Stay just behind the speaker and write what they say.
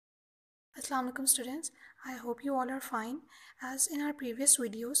Assalamu alaikum students. I hope you all are fine. As in our previous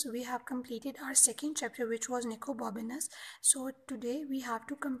videos, we have completed our second chapter, which was Nicobobinus. So today we have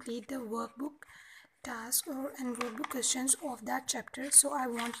to complete the workbook task and workbook questions of that chapter. So I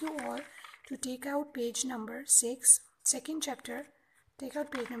want you all to take out page number 6, second chapter. Take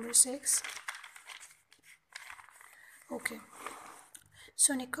out page number 6. Okay.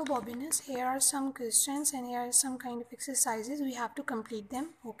 So Nicobobinus, here are some questions and here are some kind of exercises. We have to complete them.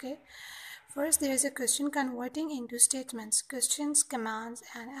 Okay. First, there is a question converting into statements, questions, commands,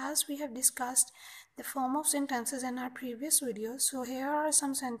 and as we have discussed the form of sentences in our previous videos, so here are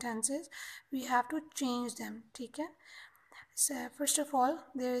some sentences. We have to change them. Okay. So first of all,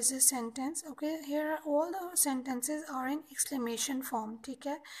 there is a sentence. Okay, here all the sentences are in exclamation form.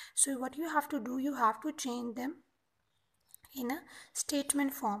 Okay. So what you have to do, you have to change them in a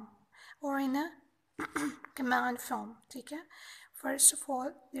statement form or in a command form. Okay. First of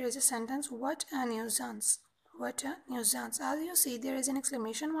all, there is a sentence, what a nuisance. What a nuisance. As you see, there is an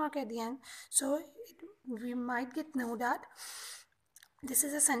exclamation mark at the end, so we might know that this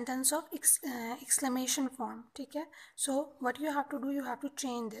is a sentence of exclamation form. Okay. So what you have to do, you have to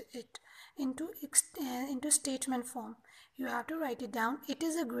change it into statement form. You have to write it down. It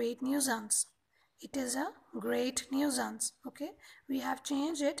is a great nuisance. It is a great nuisance. Okay, we have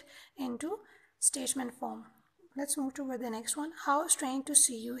changed it into statement form. Let's move toward the next one. How strange to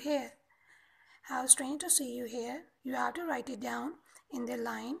see you here. How strange to see you here. You have to write it down in the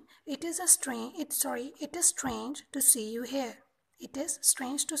line. It is strange to see you here. It is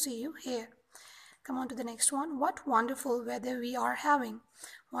strange to see you here. Come on to the next one. What wonderful weather we are having.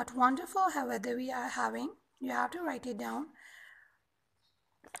 What wonderful weather we are having. You have to write it down.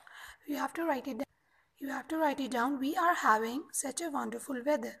 You have to write it down. We are having such a wonderful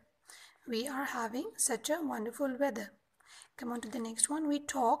weather. We are having such a wonderful weather. Come on to the next one. We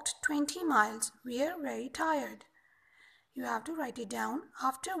talked 20 miles. We are very tired. You have to write it down.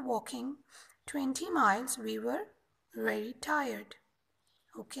 After walking 20 miles, we were very tired.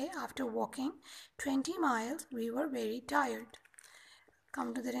 Okay, after walking 20 miles, we were very tired.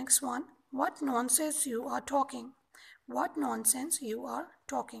 Come to the next one. What nonsense you are talking. What nonsense you are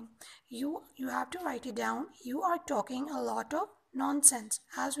talking. You have to write it down. You are talking a lot of nonsense,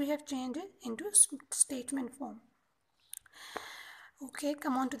 as we have changed it into statement form. Okay,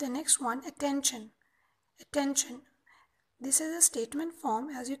 come on to the next one. Attention. Attention. This is a statement form.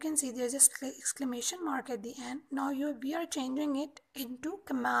 As you can see, there is an exclamation mark at the end. Now we are changing it into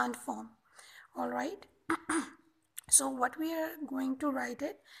command form. Alright. So what we are going to write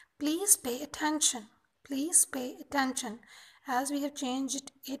it, please pay attention. Please pay attention, as we have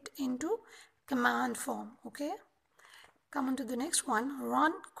changed it into command form. Okay. Come on to the next one.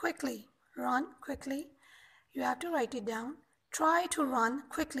 Run quickly. Run quickly. You have to write it down. Try to run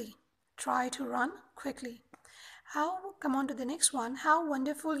quickly. Try to run quickly. Come on to the next one. How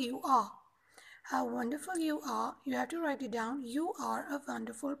wonderful you are. How wonderful you are. You have to write it down. You are a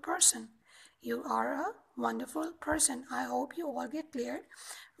wonderful person. You are a wonderful person. I hope you all get cleared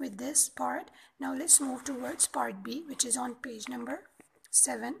with this part. Now let's move towards part B, which is on page number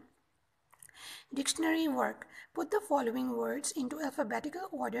 7. Dictionary work. Put the following words into alphabetical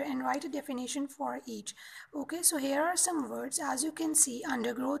order and write a definition for each. Okay, so here are some words. As you can see,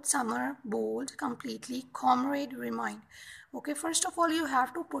 undergrowth, summer, bold, completely, comrade, remind. Okay, first of all, you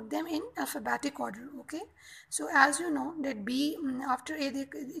have to put them in alphabetic order. Okay, so as you know that B, after A,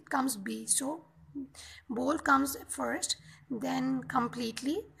 it comes B. So bold comes first, then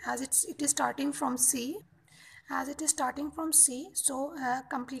completely, as it is starting from C. As it is starting from C, so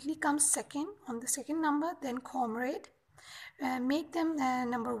completely comes second on the second number, then comrade. Make them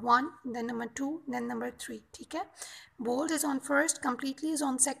number 1, then number 2, then number 3. Okay? Bold is on first, completely is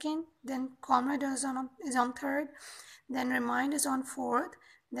on second, then comrade is on third, then remind is on fourth,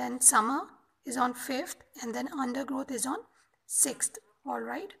 then summer is on fifth, and then undergrowth is on sixth.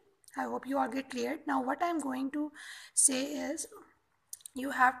 Alright, I hope you all get cleared. Now what I am going to say is,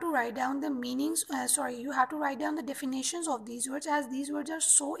 you have to write down the meanings, you have to write down the definitions of these words, as these words are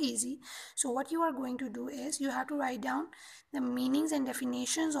so easy. So what you are going to do is, you have to write down the meanings and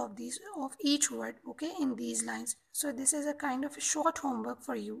definitions of each word, okay, in these lines. So this is a kind of a short homework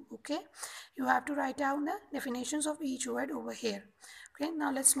for you. Okay, you have to write down the definitions of each word over here. Okay, now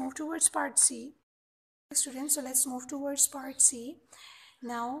let's move towards part C. Students, so let's move towards part C.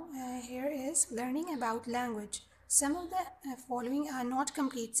 Now here is learning about language. Some of the following are not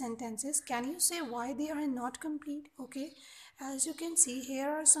complete sentences. Can you say why they are not complete? Okay, as you can see, here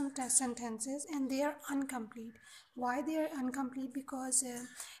are some sentences and they are incomplete. Why they are incomplete? Because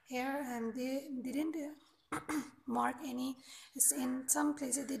here they didn't mark any, in some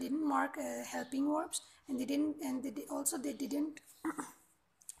places they didn't mark helping verbs, and they didn't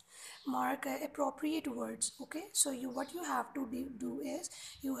mark appropriate words. Okay, so what you have to do is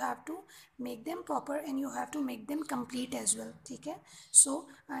you have to make them proper and you have to make them complete as well. Okay, so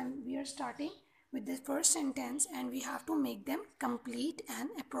we are starting with the first sentence and we have to make them complete and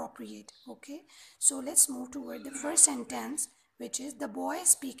appropriate. Okay, so let's move toward the first sentence, which is the boy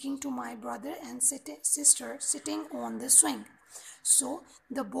speaking to my brother and sister sitting on the swing. So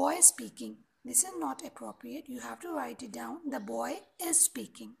the boy speaking, this is not appropriate. You have to write it down. The boy is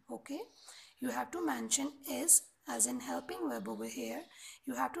speaking. Okay, you have to mention is as in helping verb over here.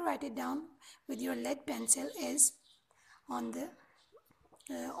 You have to write it down with your lead pencil, is on the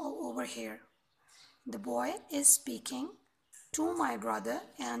over here. The boy is speaking to my brother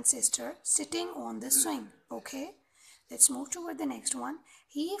and sister sitting on the swing. Okay, let's move toward the next one.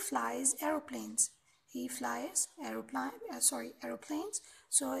 He flies aeroplanes. He flies aeroplanes.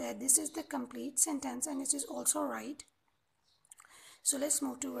 So this is the complete sentence and it is also right. So let's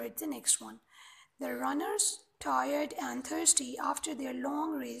move towards the next one. The runners, tired and thirsty after their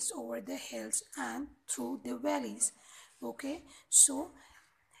long race over the hills and through the valleys. Okay, so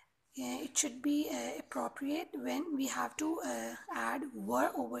it should be appropriate when we have to add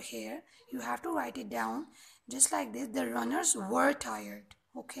were over here. You have to write it down just like this. The runners were tired.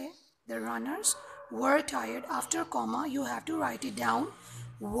 Okay, the runners were tired. After comma you have to write it down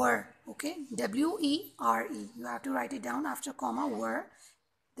were. Okay, W-E-R-E. You have to write it down after comma were.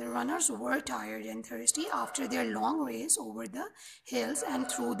 The runners were tired and thirsty after their long race over the hills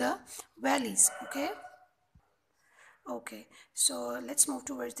and through the valleys. Okay. Okay, so let's move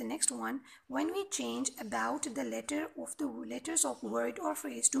towards the next one. When we change about the letters of word or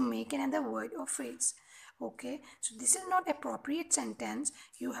phrase to make another word or phrase. Okay, so this is not appropriate sentence.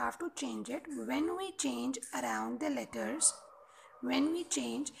 You have to change it. When we change around the letters, when we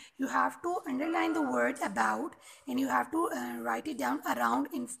change, you have to underline the word about and you have to write it down around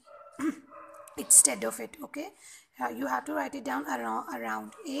in instead of it. Okay, you have to write it down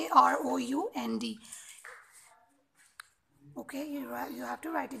around, A-R-O-U-N-D. Okay, you have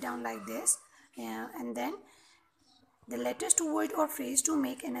to write it down like this, and then the letters to word or phrase to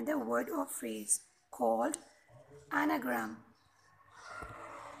make another word or phrase called anagram.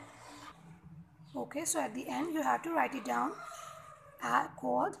 Okay, so at the end you have to write it down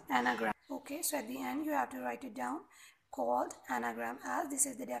called anagram. Okay, so at the end you have to write it down called anagram, as this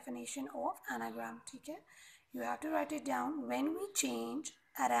is the definition of anagram. Okay, you have to write it down. When we change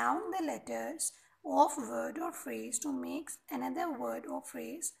around the letters of word or phrase to make another word or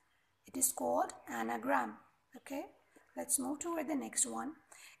phrase, it is called anagram. Okay, let's move toward the next one.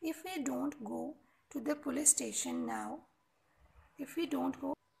 If we don't go to the police station now, if we don't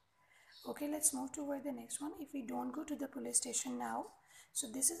go, okay, let's move toward the next one. If we don't go to the police station now, so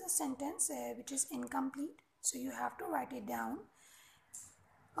this is a sentence which is incomplete, so you have to write it down.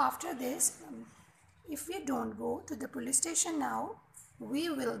 After this, if we don't go to the police station now, we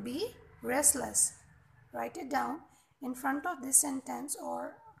will be restless. Write it down in front of this sentence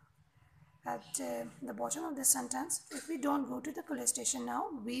or at the bottom of this sentence. If we don't go to the police station now,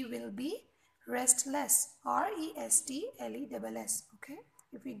 we will be restless. R-E-S-T-L-E-S-S. Okay,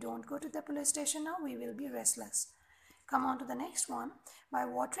 if we don't go to the police station now, we will be restless. Come on to the next one. By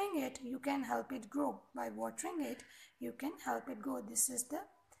watering it, you can help it grow. By watering it, you can help it grow. This is the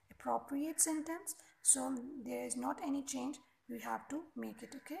appropriate sentence, so there is not any change. We have to make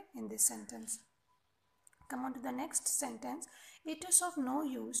it, okay, in this sentence. Come on to the next sentence. It is of no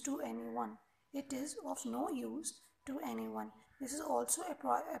use to anyone. It is of no use to anyone. This is also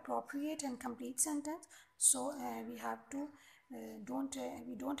appropriate and complete sentence, so we have to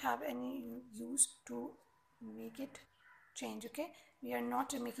we don't have any use to make it change. Okay, we are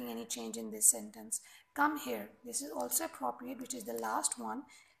not making any change in this sentence. Come here, this is also appropriate, which is the last one,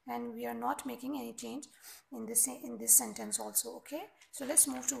 and we are not making any change in this sentence also. Okay, so let's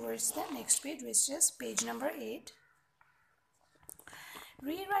move towards the next page, which is page number 8.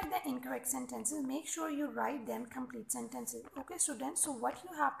 Rewrite the incorrect sentences. Make sure you write them complete sentences. Okay, students, so what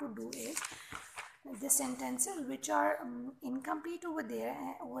you have to do is the sentences which are incomplete over there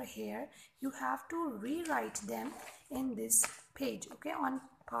over here, you have to rewrite them in this page. Okay, on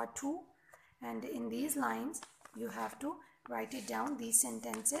part 2, and in these lines you have to write it down, these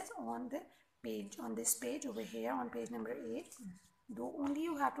sentences on the page, on this page over here on page number 8. Though only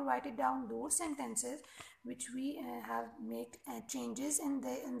you have to write it down those sentences which we have made changes in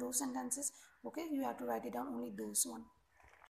those sentences. Okay, you have to write it down only those one.